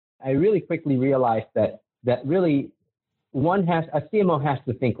I really quickly realized that really a CMO has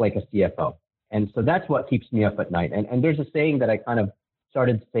to think like a CFO. And so that's what keeps me up at night. And there's a saying that I kind of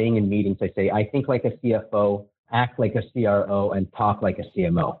started saying in meetings. I say, I think like a CFO, act like a CRO, and talk like a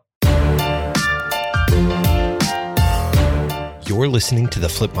CMO. You're listening to the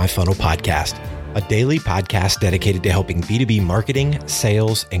Flip My Funnel podcast, a daily podcast dedicated to helping B2B marketing,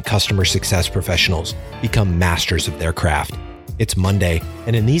 sales, and customer success professionals become masters of their craft. It's Monday,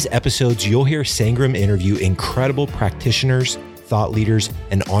 and in these episodes, you'll hear Sangram interview incredible practitioners, thought leaders,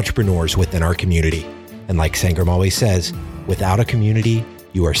 and entrepreneurs within our community. And like Sangram always says, without a community,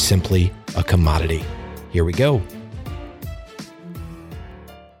 you are simply a commodity. Here we go.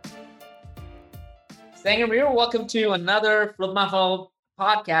 Sangram here. Welcome to another Flip My Funnel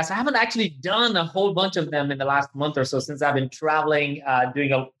podcast. I haven't actually done a whole bunch of them in the last month or so since I've been traveling,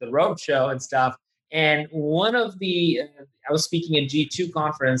 doing the road show and stuff. And one of I was speaking at G2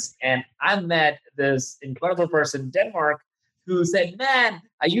 conference, and I met this incredible person, Denmark, who said, man,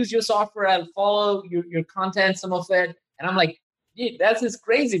 I use your software. I'll follow your content, some of it. And I'm like, dude, that's just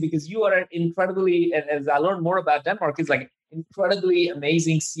crazy because you are incredibly, and as I learned more about Denmark, it's like incredibly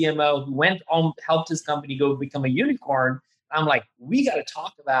amazing CMO who went on, helped his company go become a unicorn. I'm like, we got to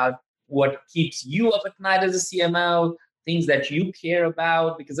talk about what keeps you up at night as a CMO, things that you care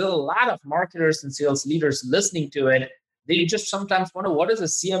about, because there's a lot of marketers and sales leaders listening to it. They just sometimes wonder, what does a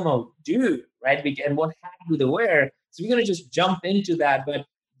CMO do, right? And what hat do they wear? So we're going to just jump into that. But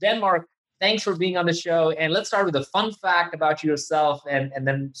Denmark, thanks for being on the show. And let's start with a fun fact about yourself and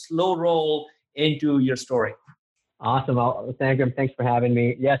then slow roll into your story. Awesome. Well, Sangram, thanks for having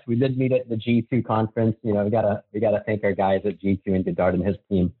me. Yes, we did meet at the G2 conference. We gotta thank our guys at G2 and Godard and his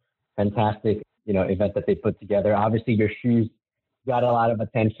team. Fantastic, event that they put together. Obviously, your shoes got a lot of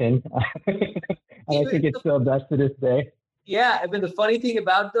attention. And I think it still does to this day. Yeah, I mean, the funny thing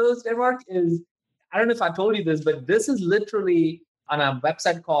about those, Denmark, is, I don't know if I told you this, but this is literally on a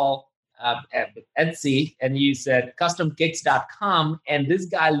website called Etsy, and you said customkicks.com, and this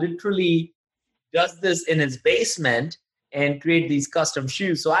guy literally does this in his basement and create these custom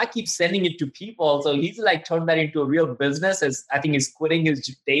shoes. So I keep sending it to people. So he's like turned that into a real business. As I think he's quitting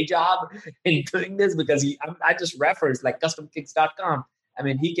his day job and doing this because I just referenced like customkicks.com. I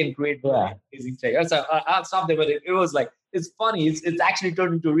mean, he can create amazing things. So I'll stop there, but it was like, it's funny. It's actually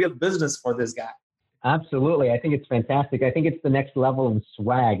turned into a real business for this guy. Absolutely. I think it's fantastic. I think it's the next level of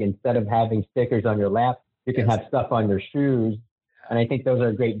swag. Instead of having stickers on your lap, you can have stuff on your shoes. And I think those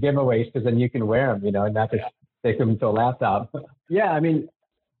are great giveaways because then you can wear them, and not just take them to a laptop. Yeah, I mean,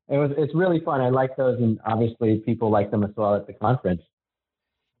 it's really fun. I like those, and obviously people like them as well at the conference.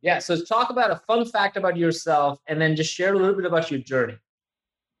 Yeah, so talk about a fun fact about yourself and then just share a little bit about your journey.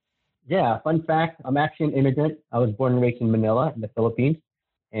 Yeah, fun fact, I'm actually an immigrant. I was born and raised in Manila in the Philippines,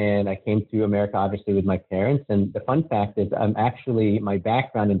 and I came to America obviously with my parents. And the fun fact is my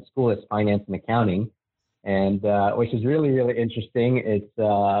background in school is finance and accounting. And which is really, really interesting. It's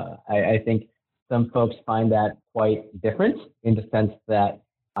I think some folks find that quite different in the sense that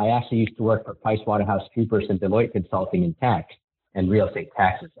I actually used to work for PricewaterhouseCoopers and Deloitte Consulting in tax and real estate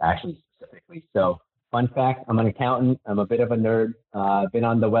taxes actually specifically. So fun fact, I'm an accountant. I'm a bit of a nerd. I've been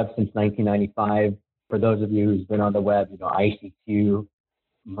on the web since 1995. For those of you who's been on the web, ICQ,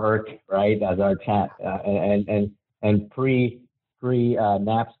 Merck, right, as our chat, and pre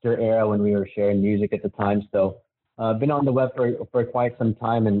Napster era when we were sharing music at the time. So been on the web for quite some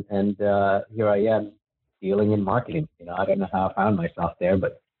time, and here I am dealing in marketing. I don't know how I found myself there,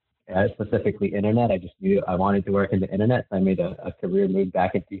 but specifically internet. I just knew I wanted to work in the internet. So I made a career move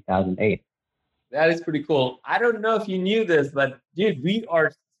back in 2008. That is pretty cool. I don't know if you knew this, but dude, we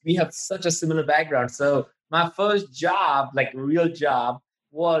have such a similar background. So my first job, like real job,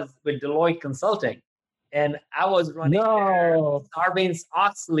 was with Deloitte Consulting. And I was running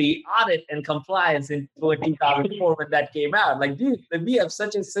Sarbanes-Oxley audit and compliance in 2004 when that came out. Like, dude, we have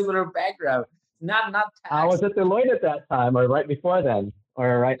such a similar background. Not tax. I was at Deloitte at that time, or right before then,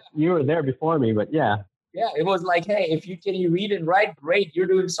 or right. You were there before me, but yeah. Yeah, it was like, hey, if you can read and write, great. You're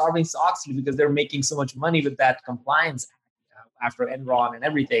doing Sarbanes-Oxley because they're making so much money with that compliance after Enron and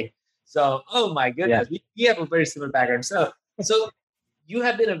everything. So, oh my goodness, we have a very similar background. So. You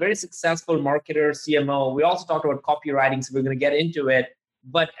have been a very successful marketer, CMO. We also talked about copywriting, so we're going to get into it.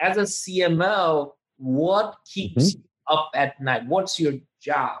 But as a CMO, what keeps you up at night? What's your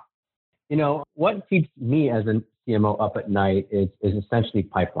job? What keeps me as a CMO up at night is essentially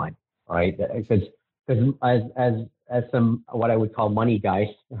pipeline, right? Because as some what I would call money guys,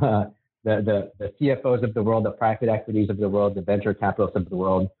 the CFOs of the world, the private equities of the world, the venture capitalists of the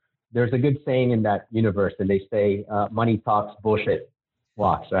world, there's a good saying in that universe, and they say money talks, bullshit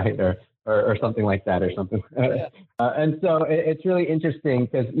blocks, right? Or something like that or something. Yeah. And so it's really interesting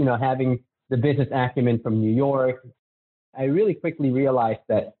because, having the business acumen from New York, I really quickly realized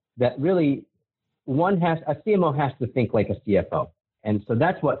that really a CMO has to think like a CFO. And so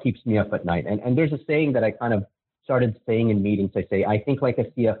that's what keeps me up at night. And there's a saying that I kind of started saying in meetings. I say, I think like a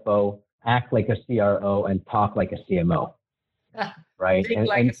CFO, act like a CRO, and talk like a CMO, right? Think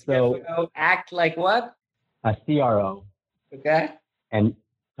like a CFO, act like what? A CRO, Okay. and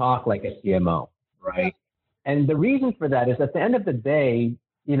talk like a CMO, right? And the reason for that is at the end of the day,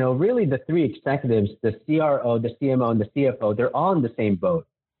 really the three executives, the CRO, the CMO, and the CFO, they're all in the same boat,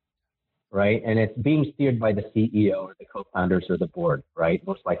 right? And it's being steered by the CEO or the co-founders or the board, right?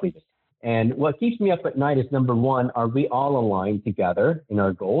 Most likely. And what keeps me up at night is number one, are we all aligned together in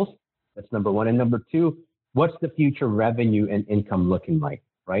our goals? That's number one. And number two, what's the future revenue and income looking like,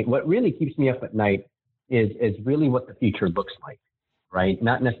 right? What really keeps me up at night is really what the future looks like, right?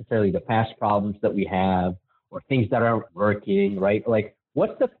 Not necessarily the past problems that we have or things that aren't working, right? Like,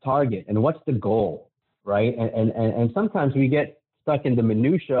 what's the target and what's the goal, right? And sometimes we get stuck in the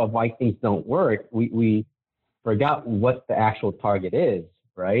minutia of why things don't work. We forgot what the actual target is,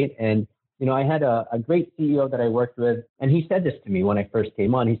 right? And I had a great CEO that I worked with, and he said this to me when I first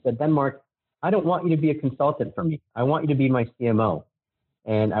came on. He said, Denmark, I don't want you to be a consultant for me. I want you to be my CMO,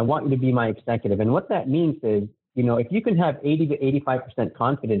 and I want you to be my executive. And what that means is, if you can have 80 to 85%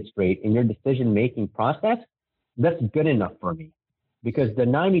 confidence rate in your decision-making process, that's good enough for me. Because the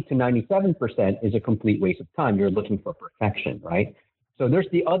 90 to 97% is a complete waste of time. You're looking for perfection, right? So there's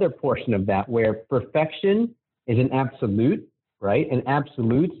the other portion of that where perfection is an absolute, right? And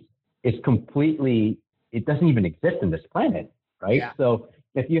absolutes is completely, it doesn't even exist in this planet, right? Yeah. So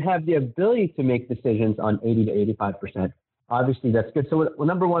if you have the ability to make decisions on 80 to 85%, obviously that's good. So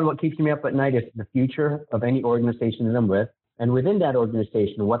number one, what keeps me up at night is the future of any organization that I'm with. And within that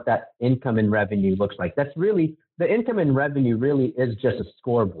organization, what that income and revenue looks like. That's really, the income and revenue really is just a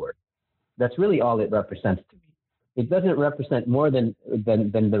scoreboard. That's really all it represents to me. It doesn't represent more than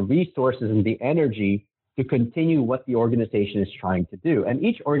the resources and the energy to continue what the organization is trying to do. And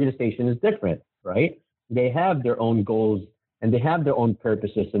each organization is different, right? They have their own goals and they have their own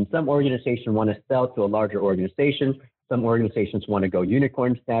purposes. And some organizations want to sell to a larger organization. Some organizations want to go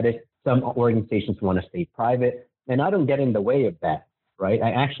unicorn status. Some organizations want to stay private. And I don't get in the way of that, right?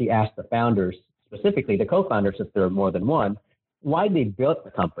 I actually asked the founders, specifically the co-founders, if there are more than one, why they built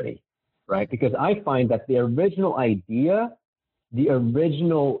the company, right? Because I find that the original idea, the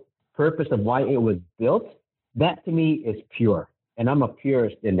original purpose of why it was built, that to me is pure. And I'm a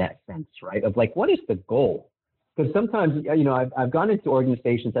purist in that sense, right? Of like, what is the goal? Because sometimes, I've gone into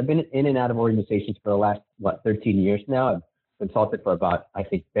organizations, I've been in and out of organizations for the last, 13 years now. I've consulted for about, I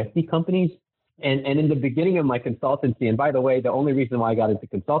think, 50 companies. And in the beginning of my consultancy, and by the way, the only reason why I got into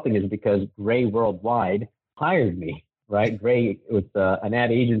consulting is because Gray Worldwide hired me, right? Gray was an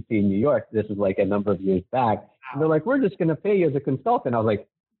ad agency in New York. This was like a number of years back. And they're like, we're just going to pay you as a consultant. I was like,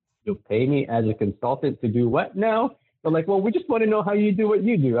 you'll pay me as a consultant to do what now? They're like, well, we just want to know how you do what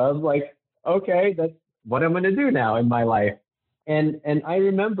you do. I was like, okay, that's what I'm going to do now in my life. And I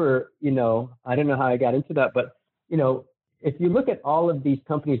remember, I don't know how I got into that, but, if you look at all of these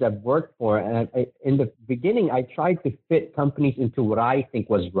companies I've worked for, and in the beginning, I tried to fit companies into what I think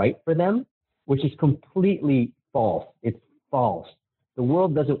was right for them, which is completely false. It's false. The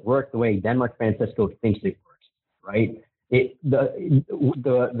world doesn't work the way Denmark Francisco thinks it works, right?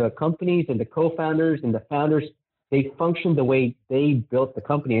 The companies and the co-founders and the founders, they function the way they built the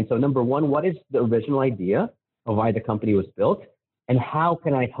company. And so number one, what is the original idea of why the company was built? And how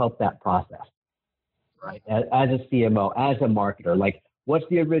can I help that process? Right. As a CMO, as a marketer, like what's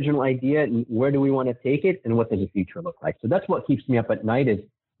the original idea and where do we want to take it and what does the future look like? So that's what keeps me up at night is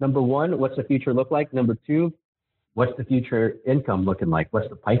number one, what's the future look like? Number two, what's the future income looking like? What's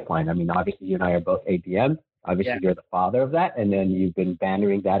the pipeline? I mean, obviously you and I are both ABM. Obviously you're the father of that. And then you've been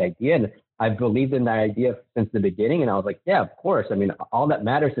bannering that idea. And I've believed in that idea since the beginning. And I was like, yeah, of course. I mean, all that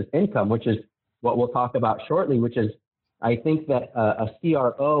matters is income, which is what we'll talk about shortly, which is I think that a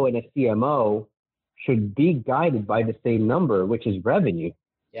CRO and a CMO should be guided by the same number, which is revenue.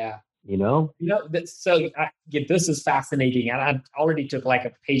 Yeah. This is fascinating. And I already took like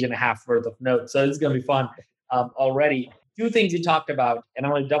a page and a half worth of notes. So it's going to be fun already. Two things you talked about, and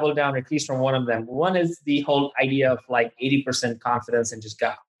I'm going to double down at least from one of them. One is the whole idea of like 80% confidence and just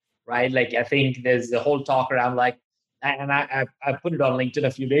go, right? Like, I think there's the whole talk around like, and I put it on LinkedIn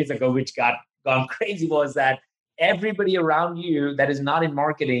a few days ago, which gone crazy, was that everybody around you that is not in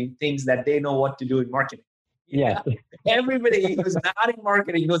marketing thinks that they know what to do in marketing. Yeah. Everybody who's not in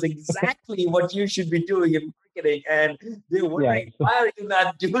marketing knows exactly what you should be doing in marketing, and they're Yeah. wondering why are you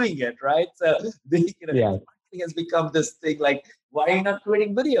not doing it, right? So Yeah. marketing has become this thing like, why are you not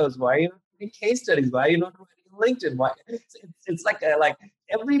creating videos? Why are you not creating case studies? Why are you not writing LinkedIn? Why? It's like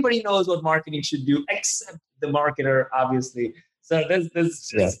everybody knows what marketing should do except the marketer, obviously. So there's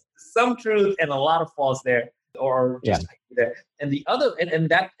Yeah. just some truth and a lot of false there, or Yeah. just there. And the other,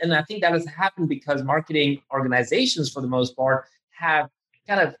 and I think that has happened because marketing organizations, for the most part, have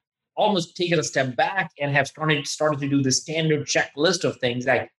kind of almost taken a step back and have started to do the standard checklist of things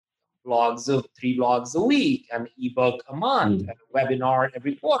like three blogs a week, an ebook a month, a webinar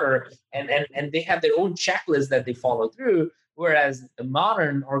every quarter, and they have their own checklist that they follow through. Whereas the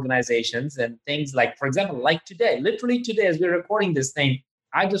modern organizations and things like, for example, like today, literally today, as we're recording this thing,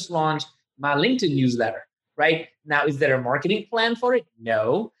 I just launched my LinkedIn newsletter. Right now, is there a marketing plan for it?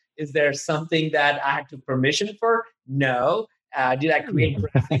 No. Is there something that I had to permission for? No. Did I create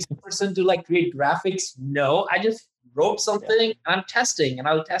graphics person to create graphics? No. I just wrote something. I'm testing, and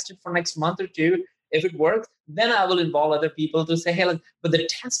I'll test it for next month or two. If it works, then I will involve other people to say, hey, look, but the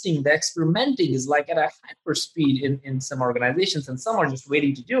testing, the experimenting is at a hyper speed in some organizations, and some are just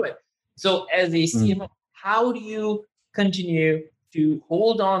waiting to do it. So as a CMO, how do you continue to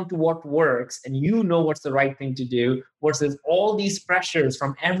hold on to what works and what's the right thing to do versus all these pressures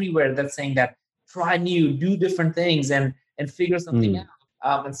from everywhere that's saying that try new, do different things and figure something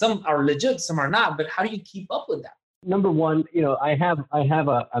out. And some are legit, some are not, but how do you keep up with that? Number one, I have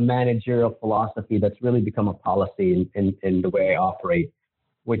a managerial philosophy that's really become a policy in the way I operate,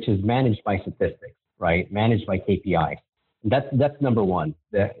 which is managed by statistics, right? Managed by KPIs. That's number one.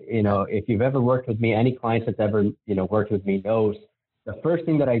 If you've ever worked with me, any clients that's ever worked with me knows the first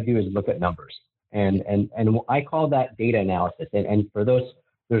thing that I do is look at numbers, and I call that data analysis. And for those,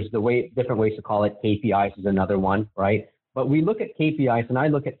 there's different ways to call it. KPIs is another one, right? But we look at KPIs, and I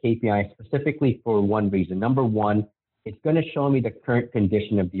look at KPIs specifically for one reason. Number one, it's going to show me the current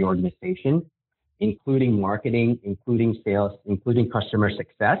condition of the organization, including marketing, including sales, including customer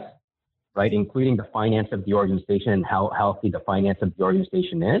success, right? Including the finance of the organization and how healthy the finance of the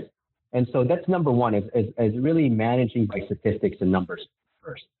organization is. And so that's number one, is really managing by statistics and numbers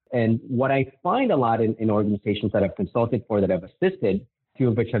first. And what I find a lot in organizations that I've consulted for, that I've assisted, two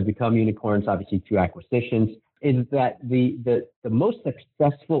of which have become unicorns, obviously 2 acquisitions, is that the most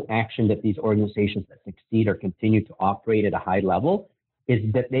successful action that these organizations that succeed or continue to operate at a high level is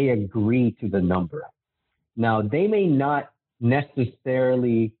that they agree to the number. Now, they may not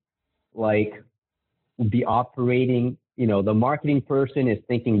necessarily be operating, the marketing person is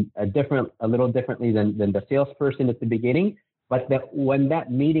thinking a little differently than the salesperson at the beginning. But that when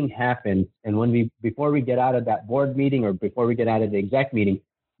that meeting happens, and before we get out of that board meeting or before we get out of the exec meeting,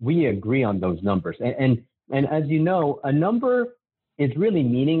 we agree on those numbers. And as you know, a number is really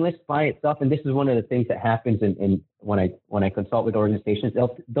meaningless by itself. And this is one of the things that happens in when I consult with organizations.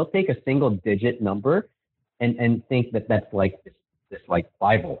 They'll take a single digit number and think that that's this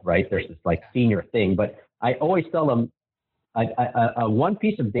Bible, right? There's this senior thing. But I always tell them a one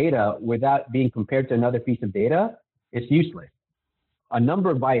piece of data without being compared to another piece of data is useless. A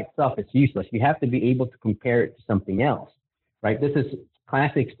number by itself is useless. You have to be able to compare it to something else, right? This is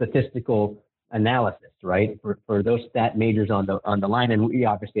classic statistical analysis, right? For those stat majors on the line, and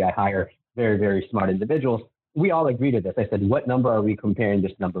I hire very, very smart individuals. We all agree to this. I said, what number are we comparing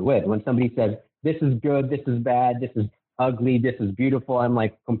this number with? When somebody says, this is good, this is bad, this is ugly, this is beautiful, I'm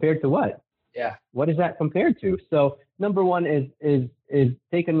like, compared to what? Yeah. What is that compared to? So number one is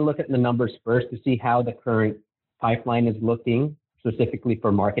taking a look at the numbers first to see how the current pipeline is looking, specifically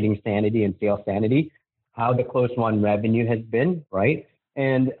for marketing sanity and sales sanity, how the close won revenue has been, right?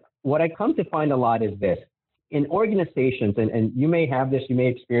 And what I come to find a lot is this. In organizations, and you may have this, you may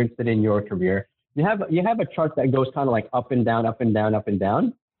experience it in your career, you have a chart that goes kind of up and down, up and down, up and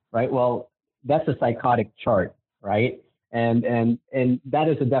down, right? Well, that's a psychotic chart, right? And that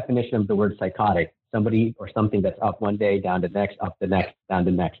is a definition of the word psychotic. Somebody or something that's up one day, down the next, up the next, down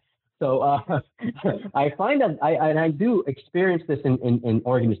the next. So I find that I do experience this in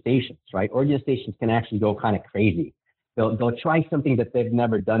organizations, right? Organizations can actually go kind of crazy. They'll try something that they've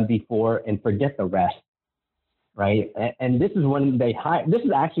never done before and forget the rest, right? And this is when this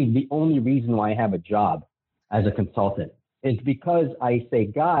is actually the only reason why I have a job as a consultant. It's because I say,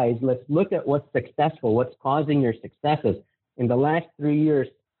 guys, let's look at what's successful, what's causing your successes. In the last 3 years,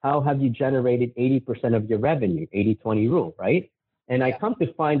 how have you generated 80% of your revenue, 80-20 rule, right? And I come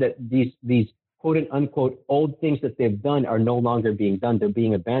to find that these quote unquote old things that they've done are no longer being done. They're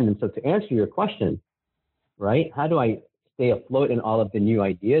being abandoned. So to answer your question, right, how do I stay afloat in all of the new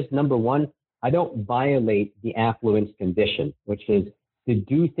ideas? Number one, I don't violate the affluence condition, which is to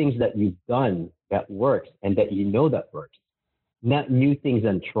do things that you've done that works and that you know that works, not new things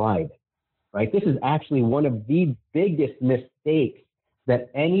untried, right? This is actually one of the biggest mistakes that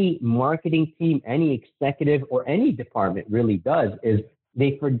any marketing team, any executive, or any department really does is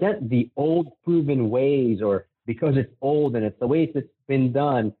they forget the old proven ways, or because it's old and it's the ways it's been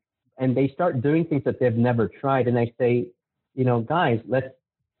done, and they start doing things that they've never tried. And I say, guys,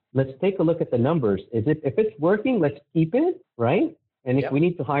 let's take a look at the numbers. If it's working, let's keep it, right? And if we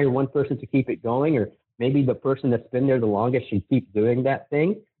need to hire one person to keep it going, or maybe the person that's been there the longest should keep doing that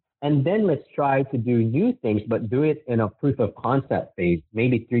thing. And then let's try to do new things, but do it in a proof of concept phase,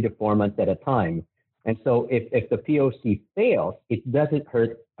 maybe 3 to 4 months at a time. And so if the POC fails, it doesn't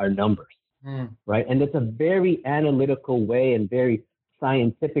hurt our numbers, right? And it's a very analytical way and very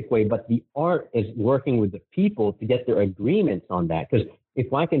scientific way, but the art is working with the people to get their agreements on that. Because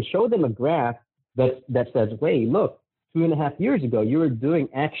if I can show them a graph that says, wait, look, 2.5 years ago, you were doing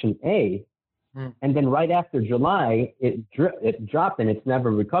action A, and then right after July, it dropped and it's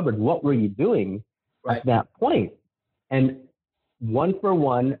never recovered. What were you doing at that point? And one for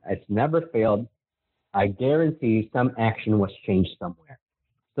one, it's never failed. I guarantee some action was changed somewhere.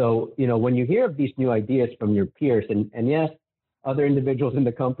 So, when you hear of these new ideas from your peers, and yes, other individuals in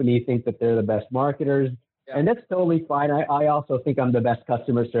the company think that they're the best marketers, and that's totally fine. I also think I'm the best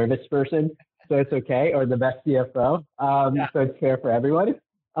customer service person, so it's okay, or the best CFO. So it's fair for everyone.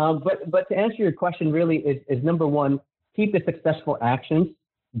 But to answer your question, really is number one, keep the successful actions,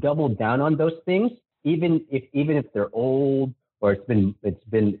 double down on those things, even if they're old or it's been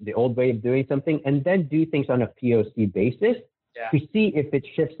the old way of doing something, and then do things on a POC basis to see if it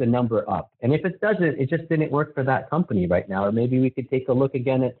shifts the number up. And if it doesn't, it just didn't work for that company right now. Or maybe we could take a look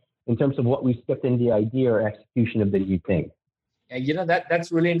again at in terms of what we skipped in the idea or execution of the new thing. Yeah,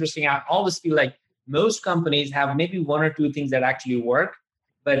 that's really interesting. I always feel like most companies have maybe 1 or 2 things that actually work,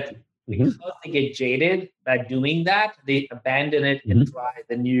 but because they get jaded by doing that, they abandon it and try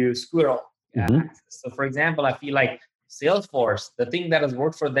the new squirrel. So for example, I feel like Salesforce, the thing that has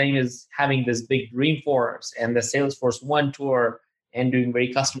worked for them is having this big Dreamforce and the Salesforce One Tour and doing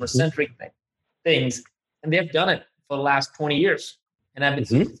very customer-centric things. And they've done it for the last 20 years. And I've been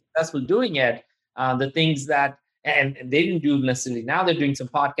super successful doing it. The things that, and they didn't do necessarily, now they're doing some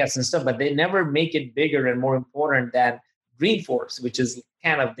podcasts and stuff, but they never make it bigger and more important than Dreamforce, which is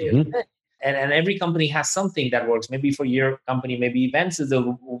kind of their thing. And every company has something that works. Maybe for your company, maybe events is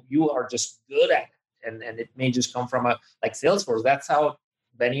you are just good at it. And it may just come from like Salesforce. That's how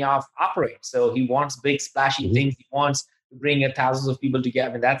Benioff operates. So he wants big, splashy things. He wants to bring thousands of people together.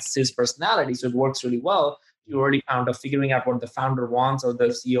 I mean, that's his personality. So it works really well. You already found out figuring out what the founder wants or the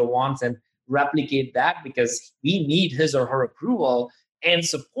CEO wants and replicate that, because we need his or her approval and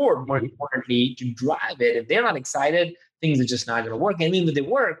support, more importantly, to drive it. If they're not excited, things are just not going to work. And even if they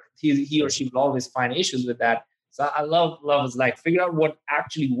work, he or she will always find issues with that. So I love is like figure out what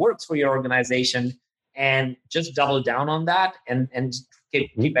actually works for your organization and just double down on that and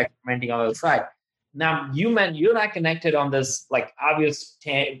keep experimenting on the side. Now, you and I connected on this like obvious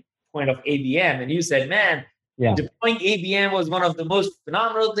point of ABM, and you said, man, deploying ABM was one of the most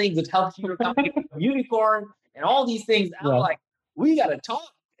phenomenal things that helped your company become unicorn and all these things. I'm like, we got to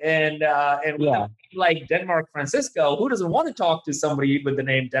talk. And like Denmark Francisco, who doesn't want to talk to somebody with the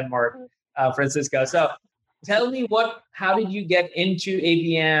name Denmark Francisco? So tell me how did you get into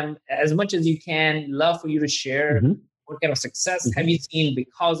ABM as much as you can? Love for you to share what kind of success have you seen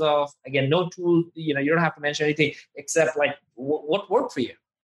because of, again, no tool, you don't have to mention anything except like what worked for you.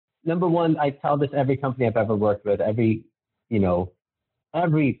 Number one, I tell this every company I've ever worked with, every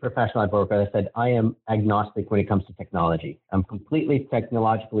professional I've worked with, I said, I am agnostic when it comes to technology. I'm completely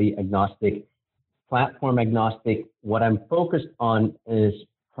technologically agnostic, platform agnostic. What I'm focused on is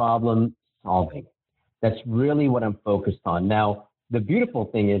problem solving. That's really what I'm focused on. Now, the beautiful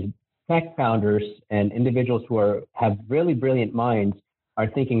thing is tech founders and individuals who have really brilliant minds are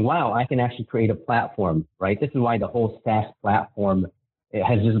thinking, wow, I can actually create a platform, right? This is why the whole SaaS platform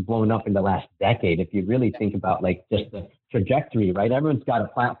has just blown up in the last decade. If you really think about like just the trajectory, right? Everyone's got a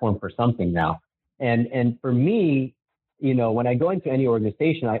platform for something now. And for me, when I go into any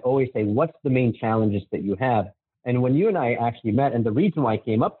organization, I always say, what's the main challenges that you have? And when you and I actually met, and the reason why I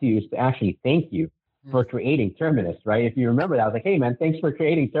came up to you is to actually thank you for creating Terminus, right? If you remember that, I was like, hey man, thanks for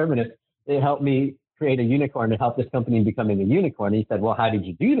creating Terminus. It helped me create a unicorn. It helped this company becoming a unicorn. And he said, well, how did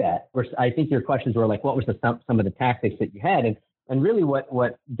you do that? I think your questions were like, what was some of the tactics that you had? And really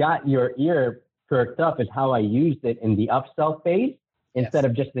what got your ear perked up is how I used it in the upsell phase instead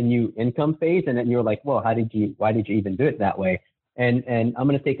of just the new income phase. And then you were like, well, why did you even do it that way? And I'm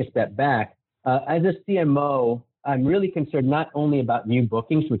going to take a step back. As a CMO, I'm really concerned not only about new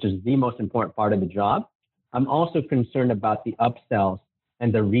bookings, which is the most important part of the job. I'm also concerned about the upsells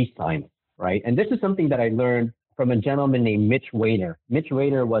and the re-signs, right? And this is something that I learned from a gentleman named Mitch Wader. Mitch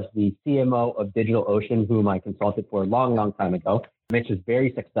Wader was the CMO of DigitalOcean, whom I consulted for a long, long time ago. Mitch is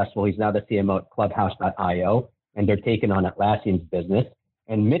very successful. He's now the CMO at Clubhouse.io, and they're taking on Atlassian's business.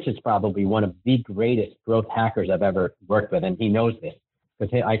 And Mitch is probably one of the greatest growth hackers I've ever worked with, and he knows this.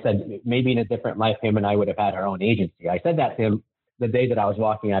 Because I said, maybe in a different life, him and I would have had our own agency. I said that to him the day that I was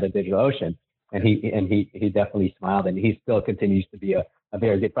walking out of DigitalOcean, and he definitely smiled, and he still continues to be a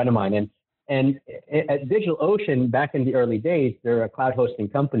very good friend of mine. And at DigitalOcean, back in the early days, they're a cloud hosting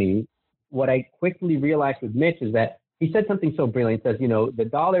company. What I quickly realized with Mitch is that he said something so brilliant. He says, the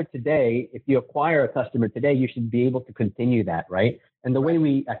dollar today, if you acquire a customer today, you should be able to continue that, right? And the way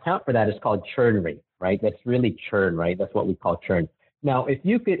we account for that is called churn rate, right? That's really churn, right? That's what we call churn. Now, if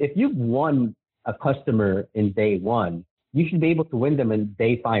you've won a customer in day one, you should be able to win them in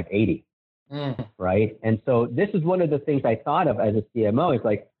day 580, right? And so this is one of the things I thought of as a CMO. It's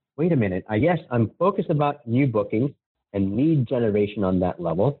like, wait a minute, yes, I'm focused about new bookings and lead generation on that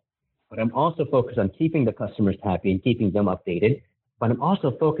level, but I'm also focused on keeping the customers happy and keeping them updated. But I'm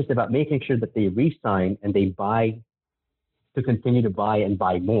also focused about making sure that they re-sign and they buy to continue to buy and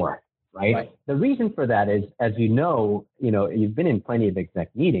buy more. Right? The reason for that is, as you've been in plenty of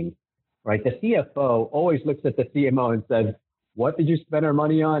exec meetings, right? The CFO always looks at the CMO and says, what did you spend our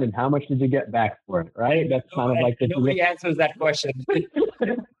money on and how much did you get back for it, right? That's kind of like the... Nobody answers that question.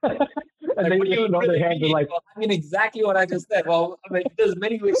 And they just throw their hands like... Well, I mean, exactly what I just said. Well, I mean, there's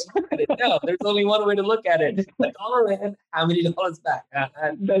many ways to look at it. No, there's only one way to look at it. The dollar in, how many dollars back? That's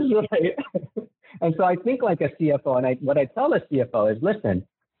right. And so I think like a CFO, and what I tell a CFO is, listen,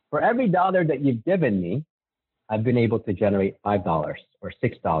 for every dollar that you've given me, I've been able to generate $5 or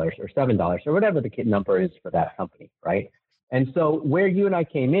 $6 or $7 or whatever the number is for that company, right? And so where you and I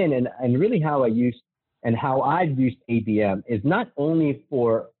came in and really how I've used ABM is not only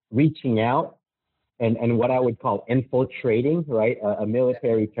for reaching out and what I would call infiltrating, right? A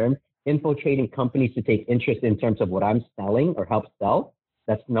military term, infiltrating companies to take interest in terms of what I'm selling or help sell.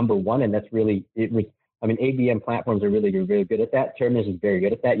 That's number one. And that's really, ABM platforms are really, really good at that. Terminus is very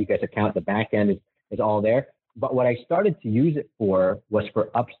good at that. You guys account the back end is all there. But what I started to use it for was for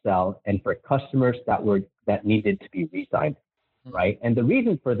upsell and for customers that needed to be re-signed, right? And the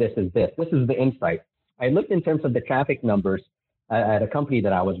reason for this is this is the insight. I looked in terms of the traffic numbers at a company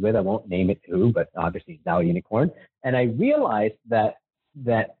that I was with. I won't name it who, but obviously it's now a unicorn. And I realized that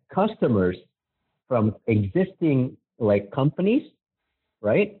customers from existing companies,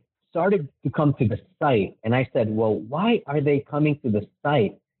 right, started to come to the site. And I said, well, why are they coming to the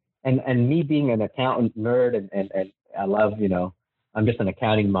site? And me being an accountant nerd and I love, I'm just an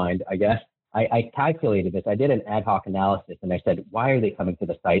accounting mind, I guess. I calculated this. I did an ad hoc analysis and I said, why are they coming to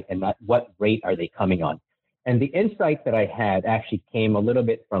the site and what rate are they coming on? And the insight that I had actually came a little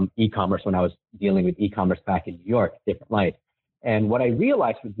bit from e-commerce when I was dealing with e-commerce back in New York, different life. And what I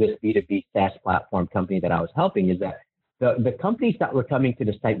realized with this B2B SaaS platform company that I was helping is that the companies that were coming to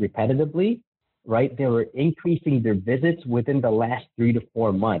the site repetitively, right, they were increasing their visits within the last 3 to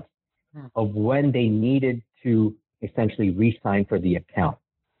 4 months of when they needed to essentially re-sign for the account.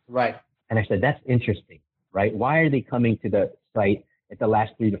 Right. And I said, that's interesting, right? Why are they coming to the site at the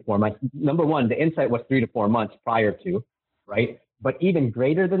last 3 to 4 months? Number one, the insight was 3 to 4 months prior to, right? But even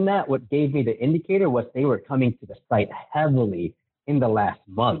greater than that, what gave me the indicator was they were coming to the site heavily in the last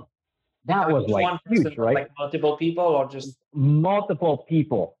month. That was like huge, right? Like multiple people or just? Multiple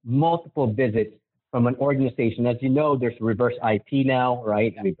people, multiple visits from an organization. As you know, there's reverse IP now,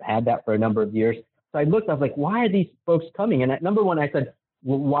 right? We've had that for a number of years. So I looked, I was like, why are these folks coming? And number one, I said,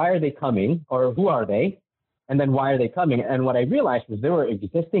 well, why are they coming or who are they? And then why are they coming? And what I realized was there were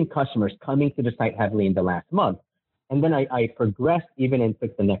existing customers coming to the site heavily in the last month. And then I progressed even and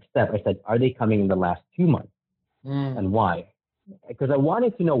took the next step. I said, are they coming in the last 2 months? And why? Because I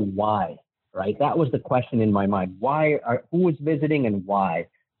wanted to know why, right? That was the question in my mind. Who was visiting and why?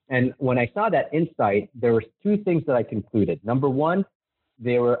 And when I saw that insight, there were 2 things that I concluded. Number one,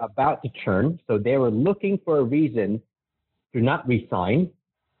 they were about to churn. So they were looking for a reason to not resign,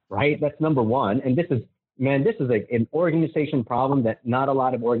 right? That's number one. And this is an organization problem that not a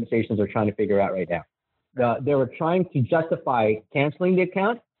lot of organizations are trying to figure out right now. They were trying to justify canceling the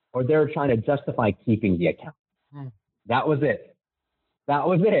account or they were trying to justify keeping the account. That was it.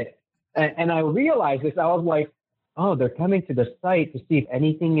 And I realized this. I was like, oh, they're coming to the site to see if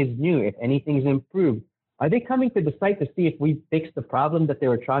anything is new, if anything's improved. Are they coming to the site to see if we fixed the problem that they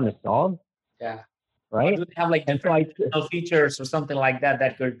were trying to solve? Yeah. Right. Or do they have like different features or something like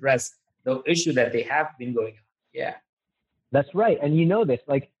that could address the issue that they have been going on. Yeah. That's right. And you know this,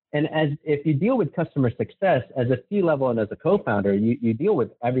 like, and as if you deal with customer success as a C-level and as a co-founder, you deal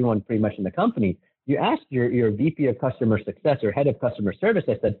with everyone pretty much in the company. You ask your VP of customer success or head of customer service,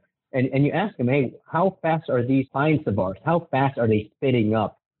 I said, and you ask them, hey, how fast are these clients of ours? How fast are they spitting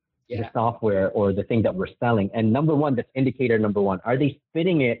up the software or the thing that we're selling? And number one, that's indicator number one. Are they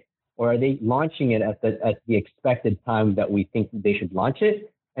spitting it or are they launching it at the expected time that we think they should launch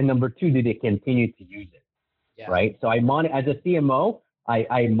it? And number two, do they continue to use it? Yeah. Right. So as a CMO,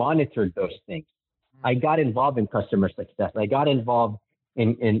 I monitored those things. I got involved in customer success. I got involved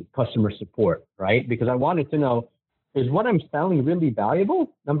in customer support, right? Because I wanted to know, is what I'm selling really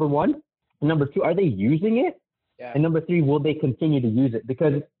valuable? Number one. And number two, are they using it? Yeah. And number three, will they continue to use it?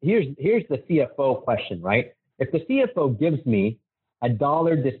 Because here's the CFO question, right? If the CFO gives me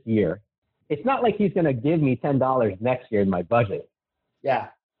 $1 this year, it's not like he's going to give me $10 next year in my budget. Yeah.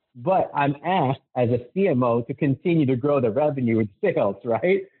 But I'm asked as a CMO to continue to grow the revenue with sales,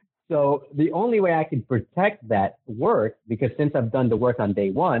 right? So the only way I can protect that work, because since I've done the work on day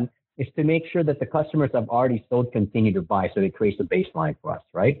one, is to make sure that the customers I've already sold continue to buy. So it creates a baseline for us,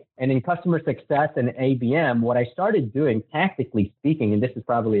 right? And in customer success and ABM, what I started doing, tactically speaking, and this is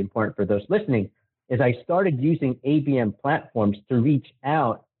probably important for those listening, is I started using ABM platforms to reach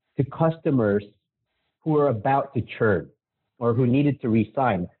out to customers who are about to churn or who needed to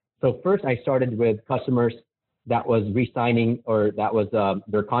re-sign. So first I started with customers that was re-signing or that was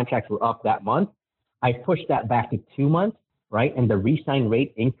their contracts were up that month. I pushed that back to 2 months, right? And the re-sign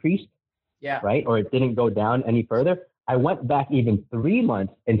rate increased, right? Or it didn't go down any further. I went back even 3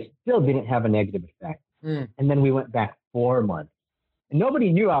 months and still didn't have a negative effect. And then we went back 4 months. And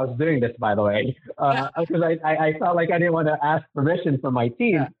nobody knew I was doing this, by the way, because I felt like I didn't want to ask permission from my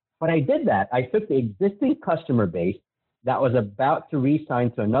team. But I did that. I took the existing customer base that was about to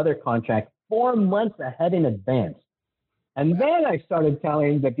re-sign to another contract 4 months ahead in advance. And then I started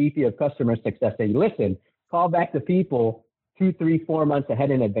telling the VP of customer success, hey, listen, call back the people 2, 3, 4 months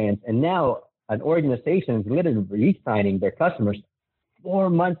ahead in advance. And now an organization is literally re-signing their customers 4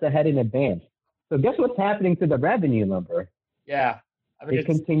 months ahead in advance. So guess what's happening to the revenue number? Yeah. I mean, it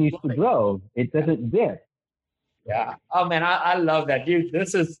continues to grow. It doesn't dip. Yeah. Oh man, I love that, dude.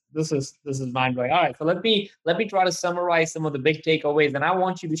 This is mind blowing. All right, so let me try to summarize some of the big takeaways, and I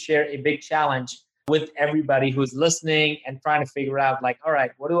want you to share a big challenge with everybody who's listening and trying to figure out, like, all right,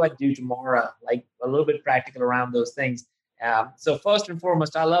 what do I do tomorrow? Like a little bit practical around those things. So first and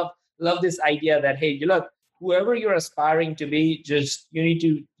foremost, I love this idea that, hey, you look, whoever you're aspiring to be, just you need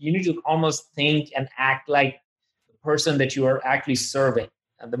to almost think and act like the person that you are actually serving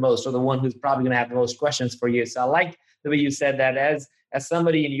the most, or the one who's probably going to have the most questions for you. So I like the way you said that as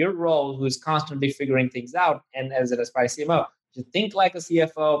somebody in your role who's constantly figuring things out, and as an aspiring CMO, to think like a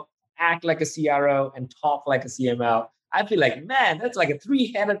CFO, act like a CRO, and talk like a CMO. I feel like, man, that's like a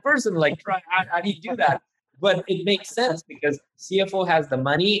three-headed person. Like, I need to do that. But it makes sense because CFO has the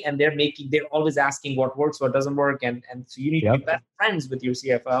money and they're always asking what works, what doesn't work. And so you need to be best friends with your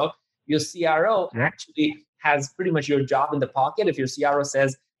CFO. Your CRO actually has pretty much your job in the pocket. If your CRO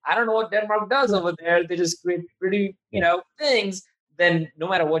says, I don't know what Denmark does over there, they just create pretty, things, then no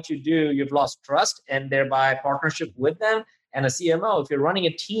matter what you do, you've lost trust and thereby partnership with them. And a CMO, if you're running a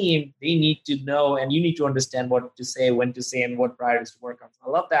team, they need to know and you need to understand what to say, when to say, and what priorities to work on. So I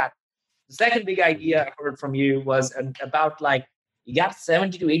love that. The second big idea I heard from you was about like, you got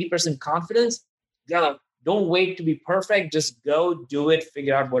 70 to 80% confidence. Don't wait to be perfect. Just go do it,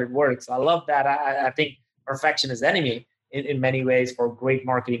 figure out what it works. I love that. I think perfection is enemy in many ways for great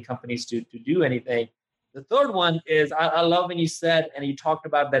marketing companies to do anything. The third one is I love when you said, and you talked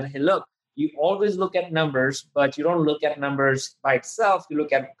about that, hey, look, you always look at numbers, but you don't look at numbers by itself. You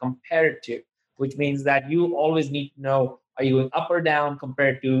look at compared to, which means that you always need to know, are you going up or down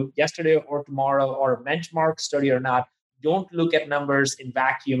compared to yesterday or tomorrow or a benchmark study or not? Don't look at numbers in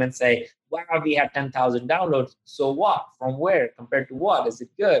vacuum and say, wow, we had 10,000 downloads. So what? From where? Compared to what? Is it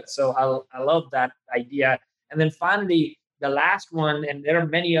good? So I love that idea. And then finally, the last one, and there are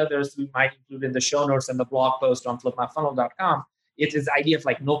many others we might include in the show notes and the blog post on flipmyfunnel.com. It's this idea of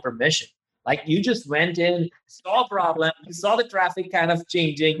like no permission. Like you just went in, saw a problem, you saw the traffic kind of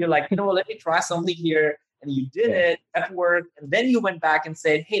changing. You're like, let me try something here. And you did it, that worked. And then you went back and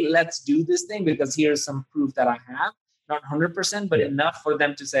said, hey, let's do this thing because here's some proof that I have. Not 100%, but enough for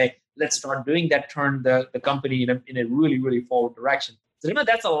them to say, let's start doing that, turn the company in a really, really forward direction. So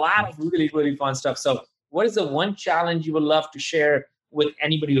that's a lot of really, really fun stuff. So what is the one challenge you would love to share with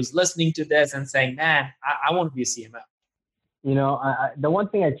anybody who's listening to this and saying, man, I want to be a CMO? The one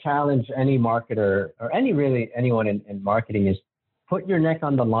thing I challenge any marketer or anyone in marketing is put your neck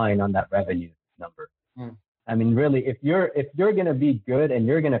on the line on that revenue number. Mm. I mean, really, if you're going to be good and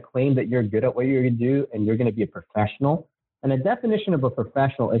you're going to claim that you're good at what you're going to do and you're going to be a professional, and the definition of a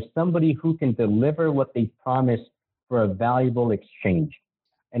professional is somebody who can deliver what they promise for a valuable exchange.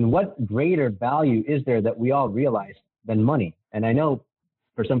 And what greater value is there that we all realize than money? And I know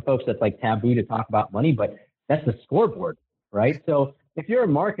for some folks that's like taboo to talk about money, but that's the scoreboard, right? So if you're a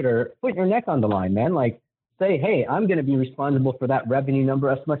marketer, put your neck on the line, man. Like say, hey, I'm going to be responsible for that revenue number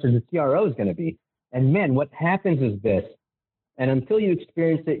as much as the CRO is going to be. And man, what happens is this, and until you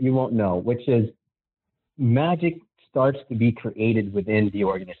experience it, you won't know, which is magic starts to be created within the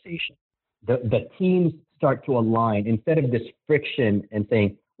organization. The teams start to align instead of this friction and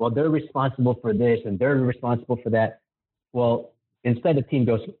saying, well, they're responsible for this and they're responsible for that. Well, instead the team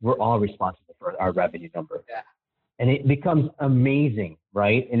goes, we're all responsible for our revenue number. Yeah. And it becomes amazing,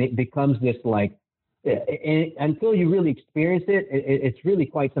 right? And it becomes this like, until you really experience it, it's really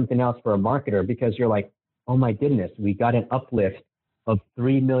quite something else for a marketer, because you're like, oh my goodness, we got an uplift of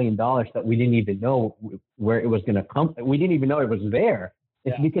 $3 million that we didn't even know where it was going to come. We didn't even know it was there.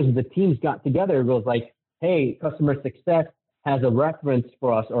 It's because the teams got together. It was like, hey, customer success has a reference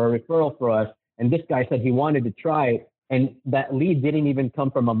for us or a referral for us. And this guy said he wanted to try it. And that lead didn't even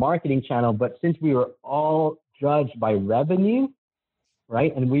come from a marketing channel. But since we were all judged by revenue,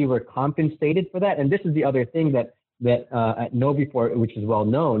 right, and we were compensated for that. And this is the other thing that at KnowBe4, which is well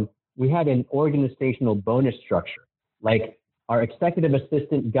known, we had an organizational bonus structure. Like our executive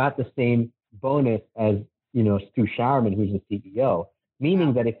assistant got the same bonus as, Stu Showerman, who's the CEO,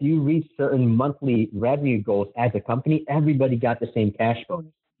 meaning that if you reach certain monthly revenue goals as a company, everybody got the same cash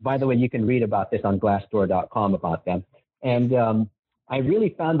bonus. By the way, you can read about this on glassdoor.com about them. And I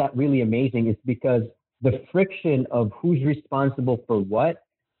really found that really amazing. It's because the friction of who's responsible for what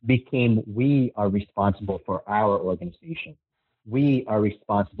became, we are responsible for our organization. We are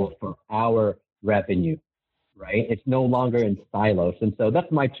responsible for our revenue, right? It's no longer in silos. And so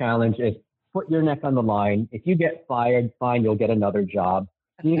that's my challenge, is put your neck on the line. If you get fired, fine, you'll get another job.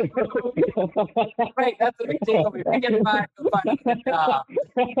 Right, that's a big takeaway. If you get fired, you'll find a good job.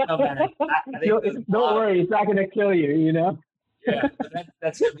 No, man, I think don't worry, it's not going to kill you, Yeah,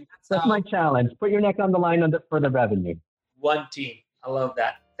 that's my challenge. Put your neck on the line for the revenue. One team. I love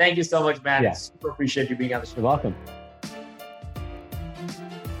that. Thank you so much, man. Yeah. Super appreciate you being on the show. You're welcome.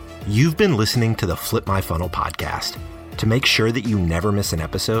 You've been listening to the Flip My Funnel podcast. To make sure that you never miss an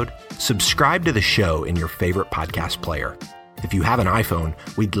episode, subscribe to the show in your favorite podcast player. If you have an iPhone,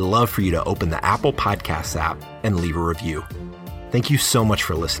 we'd love for you to open the Apple Podcasts app and leave a review. Thank you so much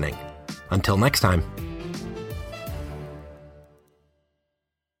for listening. Until next time.